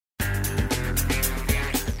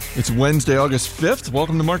It's Wednesday, August 5th.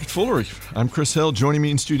 Welcome to Market Foolery. I'm Chris Hill. Joining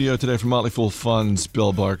me in studio today from Motley Fool Funds,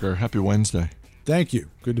 Bill Barker. Happy Wednesday. Thank you.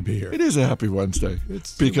 Good to be here. It is a happy Wednesday.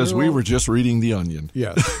 Because we were just reading The Onion.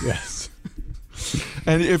 Yes.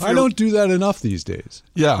 And if I don't do that enough these days.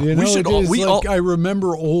 Yeah, you know, we should. I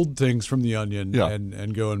remember old things from The Onion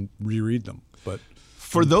and go and reread them. But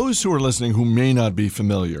for those who are listening who may not be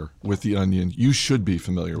familiar with The Onion, you should be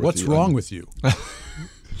familiar with What's The Onion. wrong with you?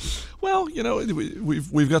 Well, you know,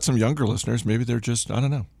 we've got some younger listeners. Maybe they're just, I don't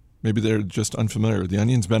know. Maybe they're just unfamiliar. The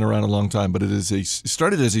Onion's been around a long time, but it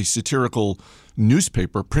started as a satirical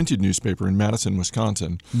newspaper, printed newspaper in Madison,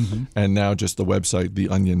 Wisconsin, and now just the website,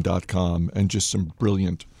 theonion.com, and just some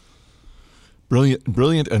brilliant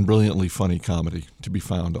and brilliantly funny comedy to be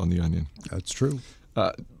found on The Onion. That's true.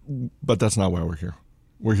 But that's not why we're here.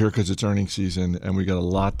 We're here because it's earnings season, and we got a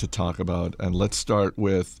lot to talk about. And let's start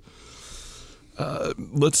with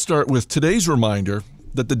today's reminder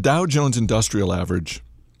that the Dow Jones Industrial Average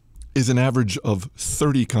is an average of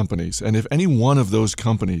 30 companies. And if any one of those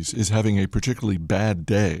companies is having a particularly bad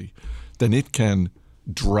day, then it can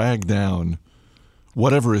drag down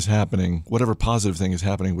whatever is happening, whatever positive thing is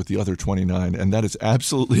happening with the other 29. And that is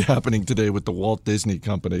absolutely happening today with the Walt Disney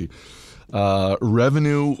Company.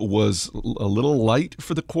 Revenue was a little light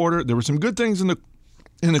for the quarter. There were some good things in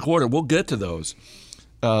the quarter. We'll get to those.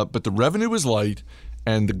 But the revenue was light,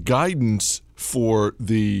 and the guidance for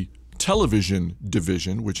the television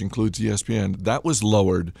division, which includes ESPN, that was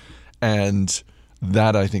lowered, and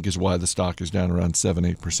that, I think, is why the stock is down around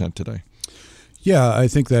 7-8% today. Yeah, I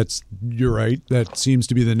think you're right. That seems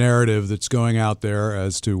to be the narrative that's going out there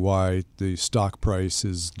as to why the stock price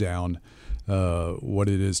is down what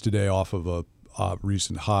it is today off of a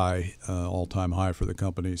recent high, all-time high for the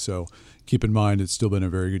company. So keep in mind it's still been a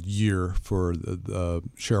very good year for the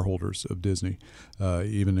shareholders of Disney,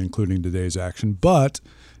 even including today's action. But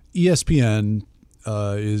ESPN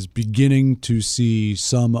is beginning to see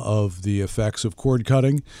some of the effects of cord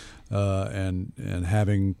cutting and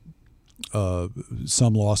having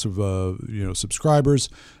some loss of subscribers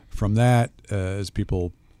from that as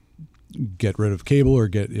people get rid of cable or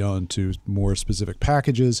get into more specific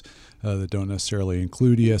packages that don't necessarily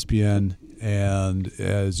include ESPN. And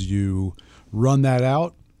as you run that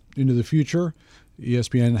out into the future,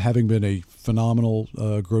 ESPN having been a phenomenal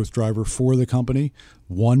growth driver for the company,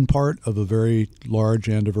 one part of a very large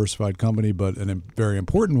and diversified company, but a very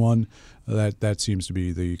important one, that seems to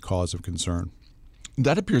be the cause of concern.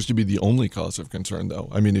 That appears to be the only cause of concern, though.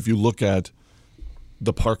 I mean, if you look at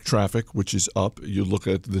the park traffic, which is up, you look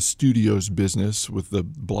at the studios business with the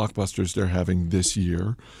blockbusters they're having this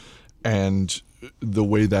year, and the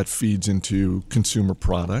way that feeds into consumer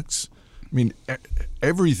products. I mean,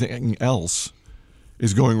 everything else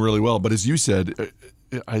is going really well. But as you said,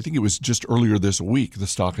 I think it was just earlier this week the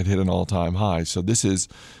stock had hit an all-time high. So this is,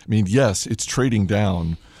 I mean, yes, it's trading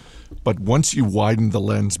down. But once you widen the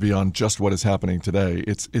lens beyond just what is happening today,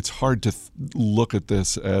 it's hard to look at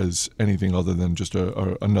this as anything other than just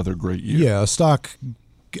another great year. Yeah, a stock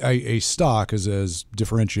is as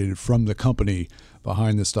differentiated from the company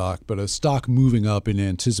behind the stock, but a stock moving up in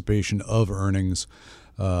anticipation of earnings,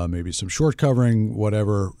 maybe some short covering,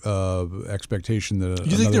 whatever expectation that.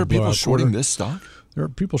 You think there are people shorting this stock? There are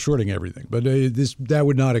people shorting everything, but that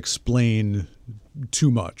would not explain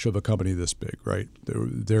too much of a company this big, right?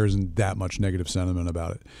 There isn't that much negative sentiment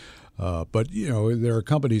about it. But, there are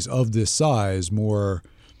companies of this size, more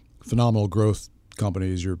phenomenal growth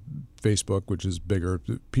companies, your Facebook, which is bigger.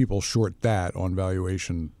 People short that on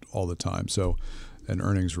valuation all the time. So an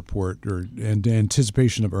earnings report and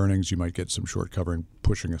anticipation of earnings, you might get some short covering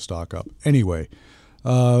pushing a stock up. Anyway,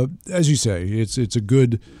 as you say, it's a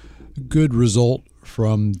good result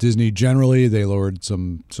from Disney generally. They lowered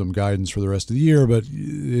some guidance for the rest of the year, but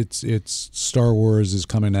it's Star Wars is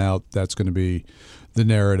coming out. That's going to be the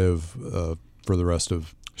narrative for the rest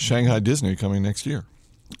of Shanghai Disney coming next year.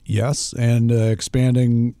 Yes, and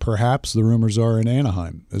expanding. Perhaps the rumors are in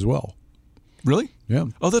Anaheim as well. Really? Yeah.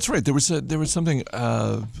 Oh, that's right. There was something.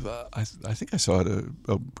 I think I saw it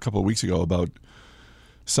a couple of weeks ago about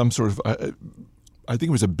some sort of. I think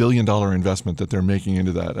it was $1 billion investment that they're making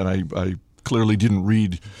into that, and I clearly didn't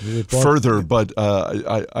read further, but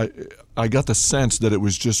I got the sense that it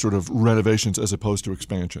was just sort of renovations as opposed to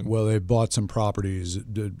expansion. Well, they bought some properties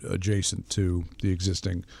adjacent to the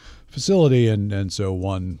existing facility, and so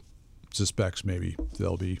one suspects maybe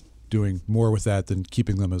they'll be doing more with that than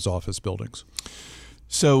keeping them as office buildings.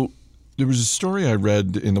 So there was a story I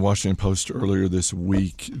read in the Washington Post earlier this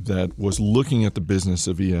week that was looking at the business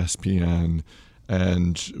of ESPN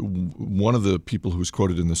And one of the people who's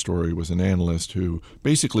quoted in the story was an analyst who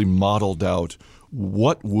basically modeled out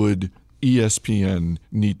what would ESPN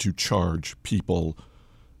need to charge people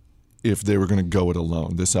if they were going to go it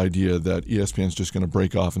alone. This idea that ESPN's just going to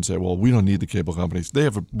break off and say, well, we don't need the cable companies. They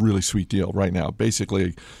have a really sweet deal right now.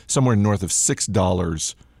 Basically, somewhere north of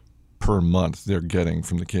 $6 per month they're getting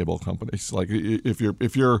from the cable companies. Like if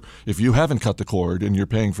you haven't cut the cord and you're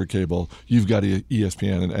paying for cable, you've got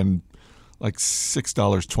ESPN and like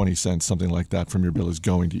 $6.20, something like that from your bill is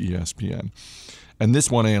going to ESPN. And this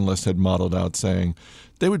one analyst had modeled out saying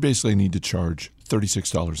they would basically need to charge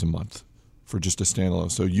 $36 a month for just a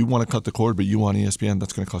standalone. So you want to cut the cord, but you want ESPN,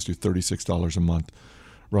 that's going to cost you $36 a month,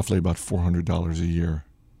 roughly about $400 a year.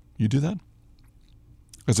 You do that?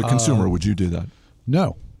 As a consumer, would you do that?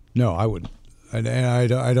 No, I wouldn't. And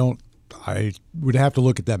I don't. I would have to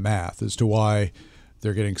look at that math as to why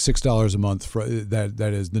they're getting $6 a month. For, that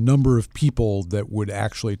is the number of people that would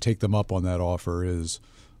actually take them up on that offer is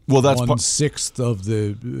that's 1/6 of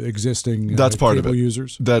the existing that's part cable of it.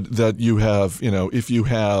 Users. That you have, if you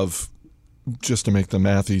have, just to make the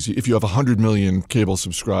math easy, if you have 100 million cable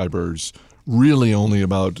subscribers, really only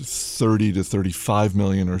about 30 to 35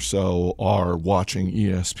 million or so are watching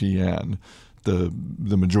ESPN. The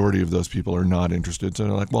majority of those people are not interested. So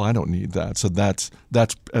they're like, well, I don't need that. So that's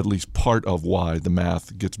at least part of why the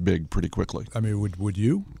math gets big pretty quickly. I mean, would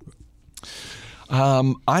you?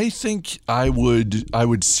 I think I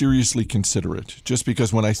would seriously consider it, just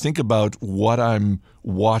because when I think about what I'm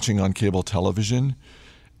watching on cable television,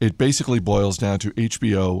 it basically boils down to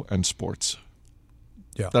HBO and sports.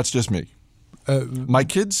 Yeah. That's just me. My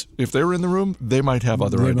kids, if they were in the room, they might have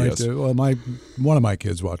other ideas. Well, one of my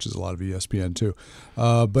kids watches a lot of ESPN too,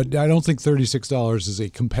 but I don't think $36 is a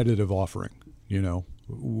competitive offering.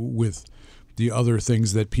 With the other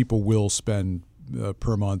things that people will spend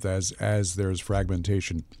per month as there's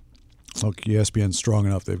fragmentation. Look, ESPN's strong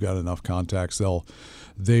enough; they've got enough contacts.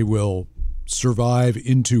 They will survive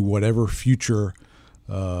into whatever future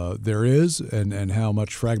there is, and how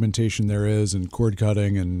much fragmentation there is, and cord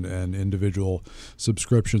cutting and individual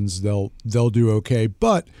subscriptions. They'll do okay,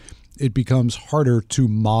 but it becomes harder to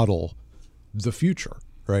model the future,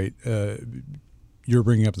 right? You're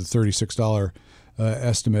bringing up the $36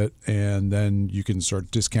 estimate, and then you can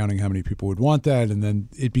start discounting how many people would want that, and then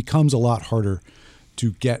it becomes a lot harder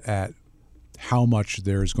to get at how much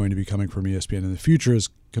there's going to be coming from ESPN in the future as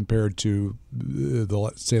compared to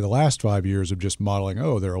the last 5 years of just modeling,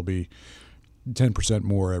 there will be 10%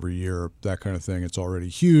 more every year, that kind of thing. It's already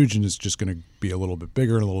huge, and it's just going to be a little bit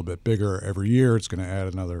bigger and a little bit bigger every year. It's going to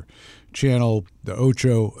add another channel, the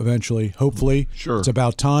Ocho eventually, hopefully. Sure. It's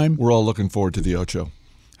about time. We're all looking forward to the Ocho.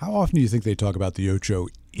 How often do you think they talk about the Ocho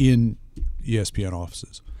in ESPN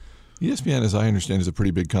offices? ESPN, as I understand, is a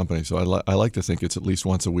pretty big company, so I like to think it's at least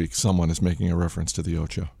once a week someone is making a reference to the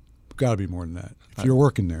Ocho. Got to be more than that. If you're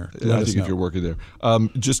working there, I think if you're working there.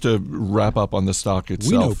 Just to wrap up on the stock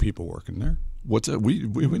itself. We know people working there.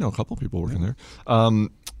 We know a couple people working there.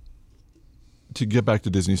 To get back to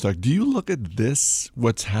Disney stock, do you look at this,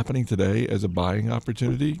 what's happening today, as a buying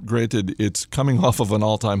opportunity? Granted, it's coming off of an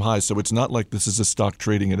all-time high, so it's not like this is a stock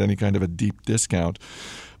trading at any kind of a deep discount.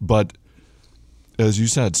 But as you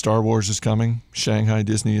said, Star Wars is coming. Shanghai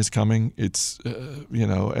Disney is coming. It's,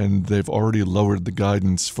 and they've already lowered the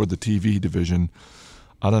guidance for the TV division.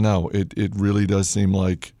 I don't know. It really does seem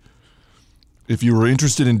like if you were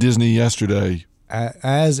interested in Disney yesterday.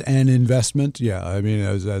 As an investment, yeah. I mean,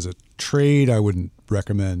 as a trade, I wouldn't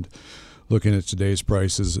recommend looking at today's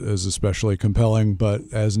price as especially compelling. But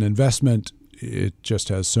as an investment, it just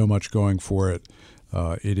has so much going for it.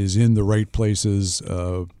 It is in the right places.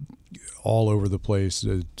 All over the place.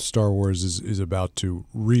 Star Wars is about to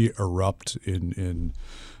re-erupt in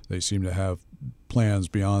they seem to have plans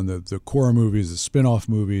beyond the core movies, the spin-off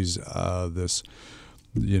movies, this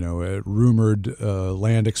rumored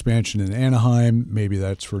land expansion in Anaheim. Maybe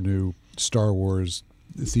that's for new Star Wars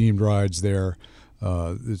themed rides there.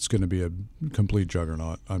 It's going to be a complete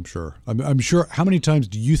juggernaut, I'm sure. I'm sure. How many times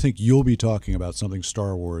do you think you'll be talking about something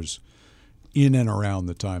Star Wars in and around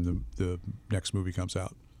the time the next movie comes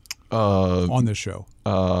out? On this show,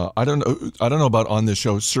 I don't know about on this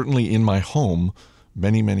show. Certainly in my home,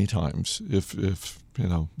 many times. If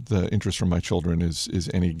the interest from my children is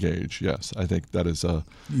any gauge, yes, I think that is a.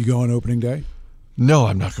 You go on opening day? No,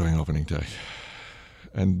 I'm not going opening day.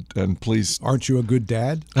 And please, aren't you a good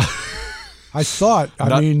dad? I thought.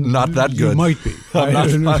 Not that good. You might be.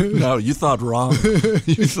 No, you thought wrong.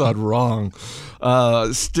 You thought wrong.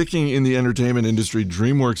 Sticking in the entertainment industry,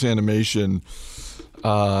 DreamWorks Animation.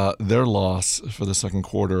 Their loss for the second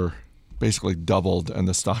quarter basically doubled, and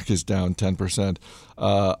the stock is down 10%.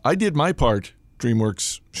 I did my part,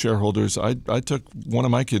 DreamWorks shareholders. I took one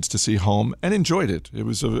of my kids to see Home and enjoyed it. It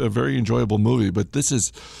was a very enjoyable movie, but this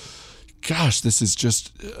is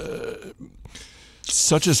just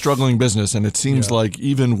such a struggling business, and it seems like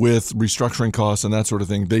even with restructuring costs and that sort of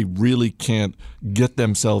thing, they really can't get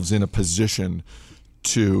themselves in a position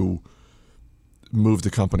to move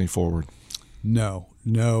the company forward. No,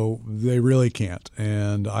 they really can't.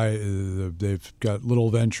 And they've got little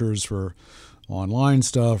ventures for online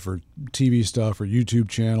stuff or TV stuff or YouTube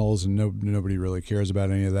channels, and nobody really cares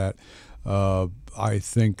about any of that. I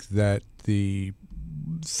think that the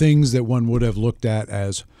things that one would have looked at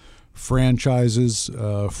as franchises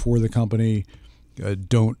for the company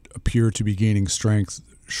don't appear to be gaining strength.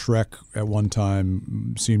 Shrek at one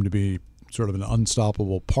time seemed to be sort of an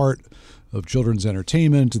unstoppable part of children's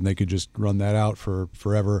entertainment, and they could just run that out for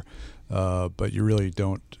forever. But you really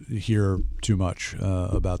don't hear too much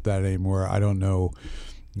about that anymore. I don't know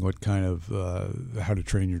what kind of How to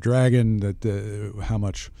Train Your Dragon, how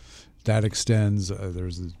much that extends.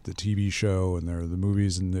 There's the TV show and there are the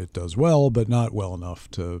movies, and it does well, but not well enough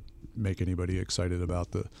to make anybody excited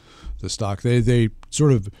about the stock. They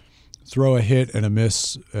sort of throw a hit and a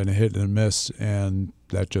miss and a hit and a miss, and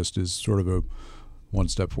that just is sort of a one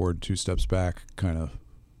step forward, two steps back kind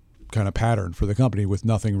of pattern for the company, with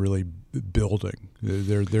nothing really building.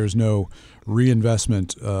 There's no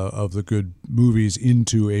reinvestment of the good movies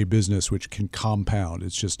into a business which can compound.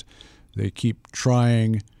 It's just they keep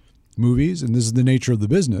trying movies, and this is the nature of the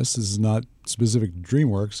business. This is not specific to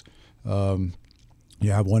DreamWorks.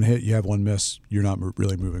 You have one hit, you have one miss, you're not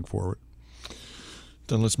really moving forward.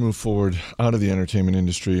 Then let's move forward out of the entertainment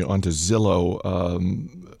industry onto Zillow.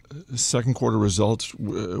 Second quarter results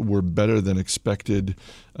were better than expected.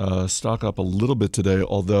 Stock up a little bit today,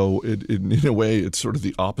 although in a way it's sort of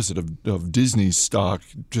the opposite of Disney's stock,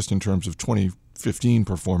 just in terms of 2015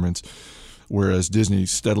 performance. Whereas Disney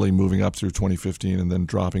steadily moving up through 2015 and then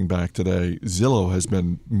dropping back today, Zillow has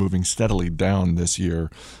been moving steadily down this year.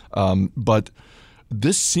 But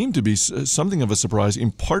this seemed to be something of a surprise,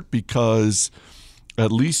 in part because, at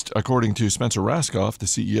least according to Spencer Rascoff, the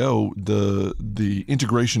CEO, the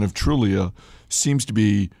integration of Trulia seems to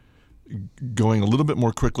be going a little bit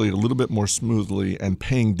more quickly, a little bit more smoothly, and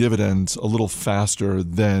paying dividends a little faster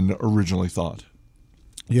than originally thought.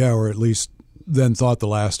 Yeah, or at least than thought the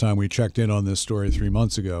last time we checked in on this story 3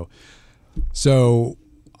 months ago. So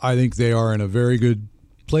I think they are in a very good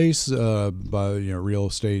place by real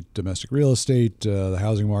estate, domestic real estate. The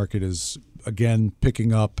housing market is again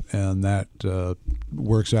picking up, and that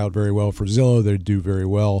works out very well for Zillow. They do very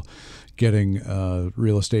well getting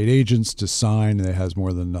real estate agents to sign. It has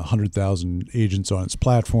more than 100,000 agents on its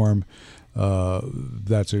platform.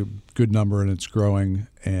 That's a good number, and it's growing,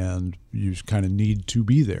 and you kind of need to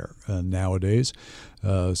be there nowadays.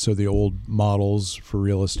 So the old models for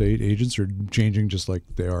real estate agents are changing, just like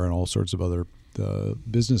they are in all sorts of other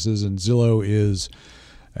businesses, and Zillow is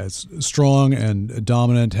as strong and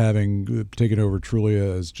dominant, having taken over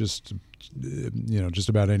Trulia as just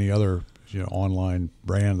about any other online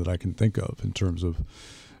brand that I can think of in terms of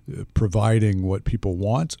providing what people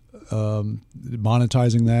want.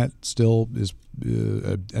 Monetizing that still is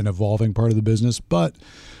an evolving part of the business, but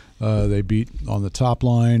they beat on the top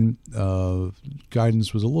line.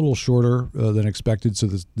 Guidance was a little shorter than expected, so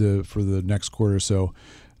for the next quarter, so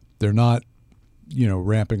they're not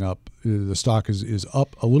ramping up. The stock is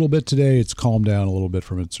up a little bit today. It's calmed down a little bit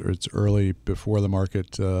from its early before the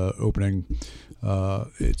market opening.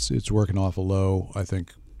 It's working off a low. I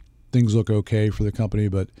think things look okay for the company,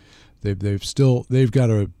 but they've got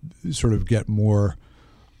to sort of get more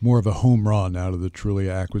of a home run out of the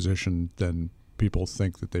Trulia acquisition than people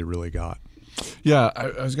think that they really got. Yeah,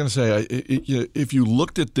 I was going to say, if you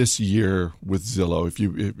looked at this year with Zillow,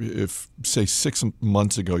 if say 6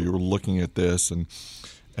 months ago you were looking at this and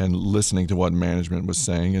listening to what management was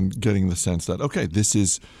saying and getting the sense that, okay, this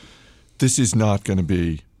is not going to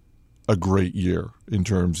be a great year in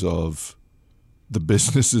terms of the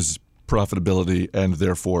business's profitability and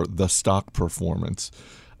therefore the stock performance.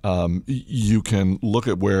 You can look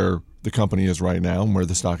at where the company is right now and where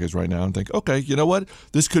the stock is right now and think, okay, you know what?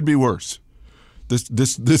 This could be worse.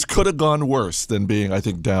 This could have gone worse than being, I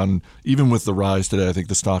think, down. Even with the rise today, I think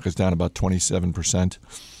the stock is down about 27%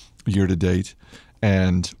 year to date.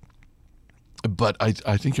 But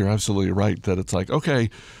I think you're absolutely right that it's like, okay,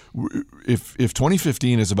 if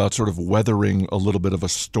 2015 is about sort of weathering a little bit of a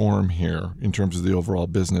storm here in terms of the overall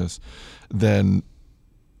business, then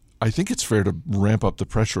I think it's fair to ramp up the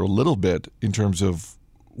pressure a little bit in terms of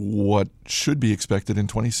what should be expected in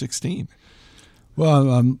 2016. Well,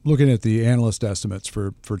 I'm looking at the analyst estimates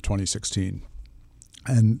for 2016,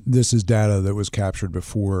 and this is data that was captured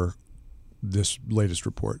before this latest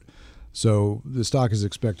report. So the stock is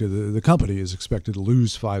expected, the company is expected to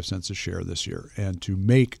lose 5 cents a share this year and to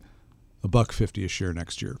make $1.50 a share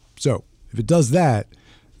next year. So if it does that,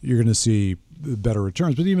 you're going to see better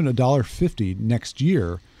returns. But even $1.50 next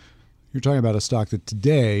year, you're talking about a stock that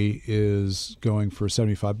today is going for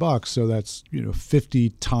 $75. So that's 50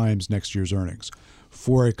 times next year's earnings.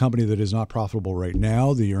 For a company that is not profitable right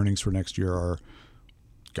now, the earnings for next year are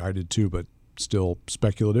guided to, but still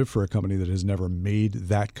speculative for a company that has never made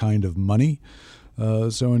that kind of money.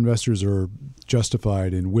 So investors are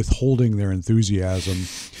justified in withholding their enthusiasm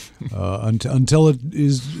until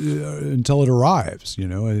it arrives.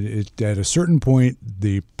 At a certain point,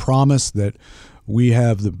 the promise that we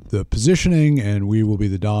have the positioning and we will be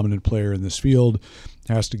the dominant player in this field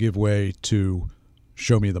has to give way to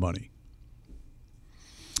show me the money.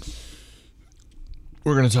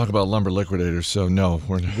 We're going to talk about lumber liquidators, so no.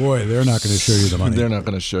 Boy, they're not going to show you the money. They're not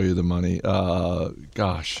going to show you the money.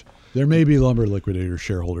 Gosh. There may be lumber liquidator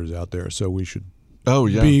shareholders out there, so we should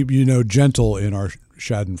be gentle in our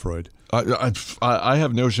Schadenfreude. I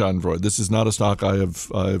have no Schadenfreude. This is not a stock I've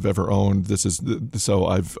ever owned. This is so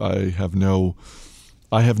I have no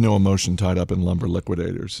emotion tied up in lumber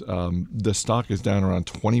liquidators. The stock is down around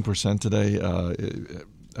 20% today,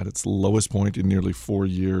 at its lowest point in nearly 4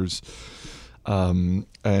 years. And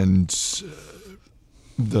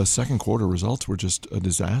the second quarter results were just a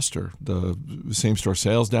disaster. The same-store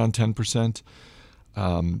sales down 10%.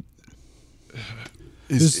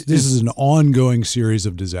 This is an ongoing series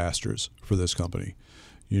of disasters for this company.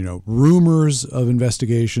 Rumors of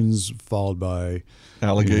investigations followed by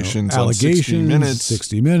allegations on 60 Minutes.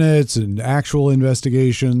 60 Minutes, and actual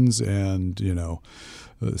investigations, and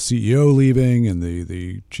the CEO leaving, and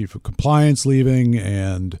the chief of compliance leaving,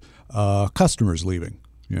 and customers leaving.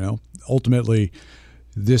 Ultimately,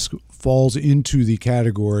 this falls into the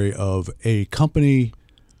category of a company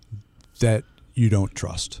that you don't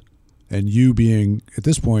trust, and you being at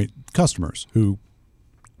this point customers who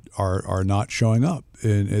are not showing up.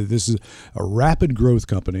 And this is a rapid growth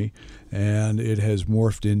company, and it has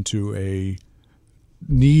morphed into a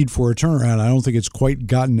need for a turnaround. I don't think it's quite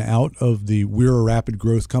gotten out of the we're a rapid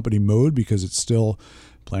growth company mode, because it's still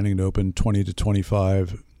planning to open 20 to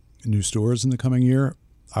 25 new stores in the coming year.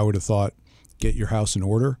 I would have thought get your house in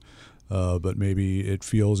order, but maybe it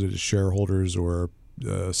feels that its shareholders or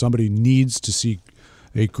somebody needs to see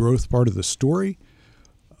a growth part of the story.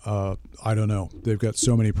 I don't know. They've got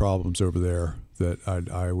so many problems over there that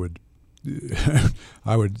I would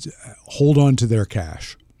I would hold on to their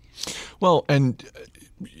cash. Well, and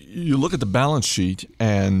you look at the balance sheet,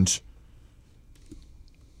 and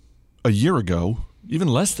a year ago, even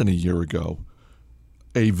less than a year ago,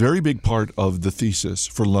 a very big part of the thesis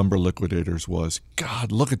for lumber liquidators was,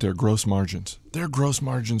 God, look at their gross margins. Their gross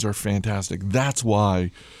margins are fantastic. That's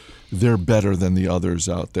why they're better than the others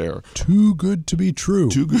out there. Too good to be true.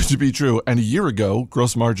 Too good to be true. And a year ago,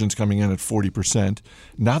 gross margins coming in at 40%.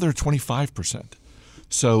 Now they're 25%.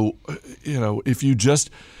 So, if you just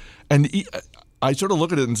 – and I sort of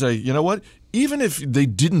look at it and say, you know what? Even if they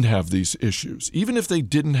didn't have these issues, even if they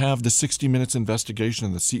didn't have the 60 Minutes investigation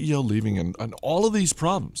and the CEO leaving and all of these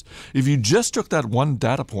problems, if you just took that one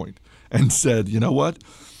data point and said, you know what?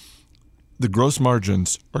 The gross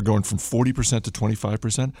margins are going from 40% to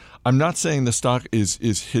 25%. I'm not saying the stock is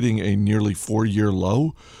hitting a nearly 4-year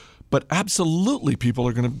low, but absolutely people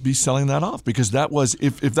are going to be selling that off, because that was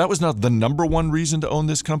if that was not the number one reason to own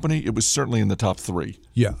this company, it was certainly in the top 3.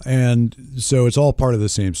 Yeah, and so it's all part of the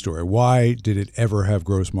same story. Why did it ever have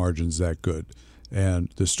gross margins that good? And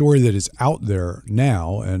the story that is out there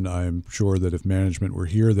now, and I'm sure that if management were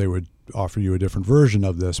here, they would offer you a different version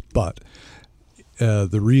of this, but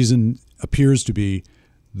the reason appears to be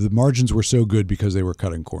the margins were so good because they were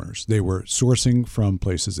cutting corners. They were sourcing from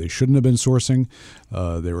places they shouldn't have been sourcing.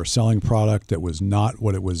 They were selling product that was not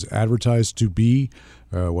what it was advertised to be,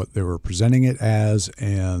 what they were presenting it as,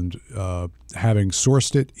 and having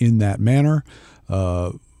sourced it in that manner,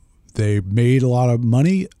 they made a lot of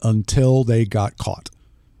money until they got caught.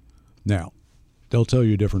 Now, they'll tell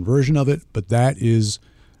you a different version of it, but that is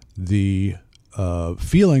the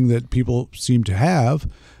feeling that people seem to have.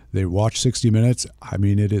 They watch 60 Minutes. I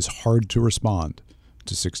mean, it is hard to respond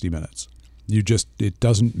to 60 Minutes. It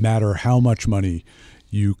doesn't matter how much money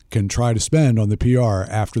you can try to spend on the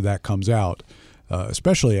PR after that comes out,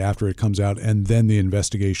 especially after it comes out and then the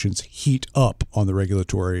investigations heat up on the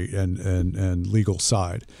regulatory and legal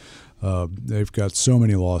side. They've got so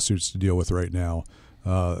many lawsuits to deal with right now.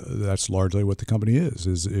 That's largely what the company is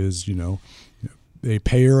a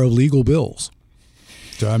payer of legal bills.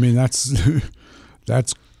 So I mean, that's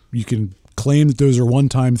you can claim that those are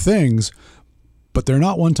one-time things, but they're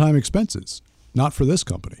not one-time expenses. Not for this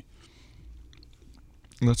company.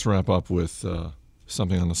 Let's wrap up with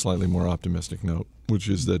something on a slightly more optimistic note, which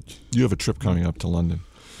is that you have a trip coming up to London.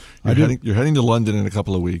 You're heading to London in a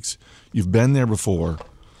couple of weeks. You've been there before.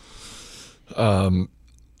 And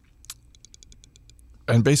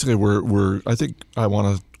basically, I think I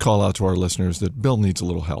want to call out to our listeners that Bill needs a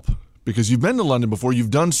little help. Because you've been to London before, you've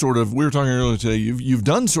done sort of. We were talking earlier today. You've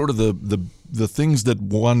done sort of the things that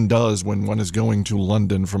one does when one is going to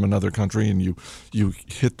London from another country, and you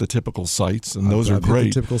hit the typical sites, and those are great.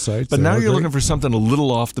 Hit the typical sites, but now you're looking for something a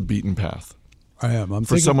little off the beaten path. I am. I'm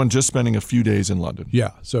for thinking, someone just spending a few days in London.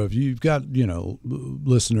 Yeah. So if you've got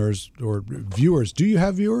listeners or viewers, do you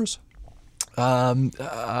have viewers?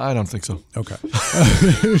 I don't think so. Okay.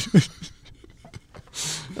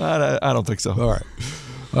 I don't think so. All right.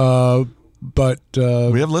 But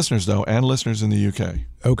we have listeners though, and listeners in the UK.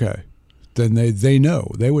 Okay, then they know.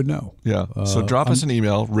 They would know. Yeah. So drop us an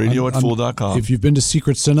email, radio@fool.com. If you've been to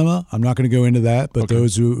Secret Cinema, I'm not going to go into that, but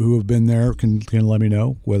those who have been there can let me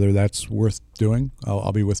know whether that's worth doing.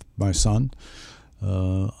 I'll be with my son.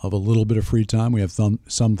 I'll have a little bit of free time. We have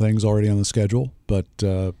some things already on the schedule, but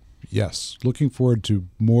yes, looking forward to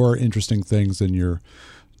more interesting things than your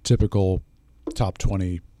typical top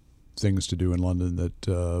 20 things to do in London that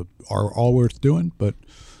are all worth doing, but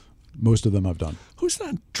most of them I've done. Who's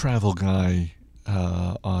that travel guy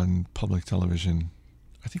on public television?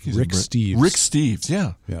 I think he's Rick Steves. Rick Steves,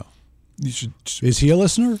 yeah. Yeah. You should. Is he a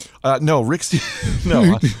listener? No, Rick Steves.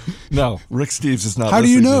 No, Rick Steves is not. How do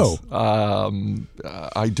you know?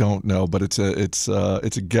 I don't know, but it's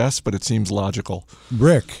a guess, but it seems logical.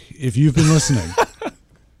 Rick, if you've been listening,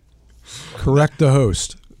 correct the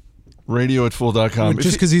host. Radio@fool.com.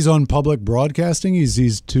 Just because he's on public broadcasting,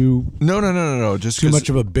 he's too no. Just too much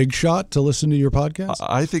of a big shot to listen to your podcast.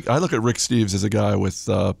 I think I look at Rick Steves as a guy with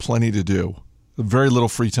plenty to do, very little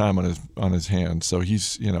free time on his hands. So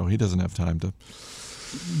he's he doesn't have time to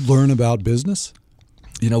learn about business.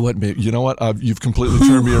 You know what? You've completely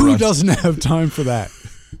turned me around. Who doesn't have time for that?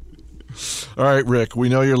 All right, Rick. We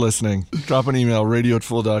know you're listening. Drop an email,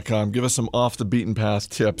 radio@fool.com. Give us some off the beaten path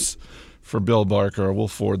tips for Bill Barker. We'll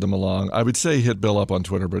forward them along. I would say hit Bill up on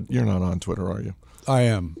Twitter, but you're not on Twitter, are you? I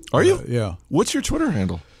am. Are you? Yeah. What's your Twitter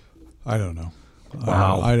handle? I don't know.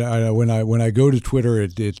 Wow. When I go to Twitter,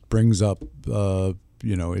 it brings up,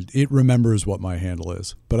 it remembers what my handle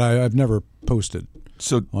is, but I've never posted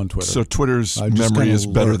on Twitter. So Twitter's memory is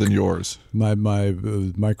better than yours. My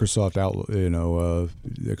Microsoft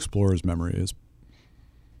Explorer's memory is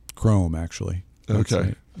Chrome, actually.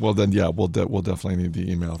 Okay. Well, then, yeah, we'll definitely need the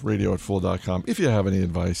email, radio@fool.com. If you have any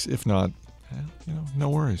advice. If not, no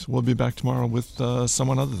worries. We'll be back tomorrow with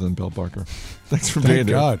someone other than Bill Barker. Thanks for being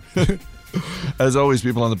here. Thank God. As always,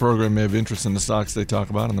 people on the program may have interest in the stocks they talk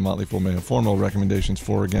about, and the Motley Fool may have formal recommendations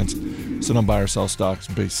for or against. So don't buy or sell stocks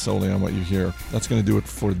based solely on what you hear. That's going to do it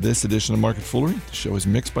for this edition of Market Foolery. The show is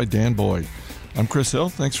mixed by Dan Boyd. I'm Chris Hill.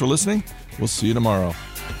 Thanks for listening. We'll see you tomorrow.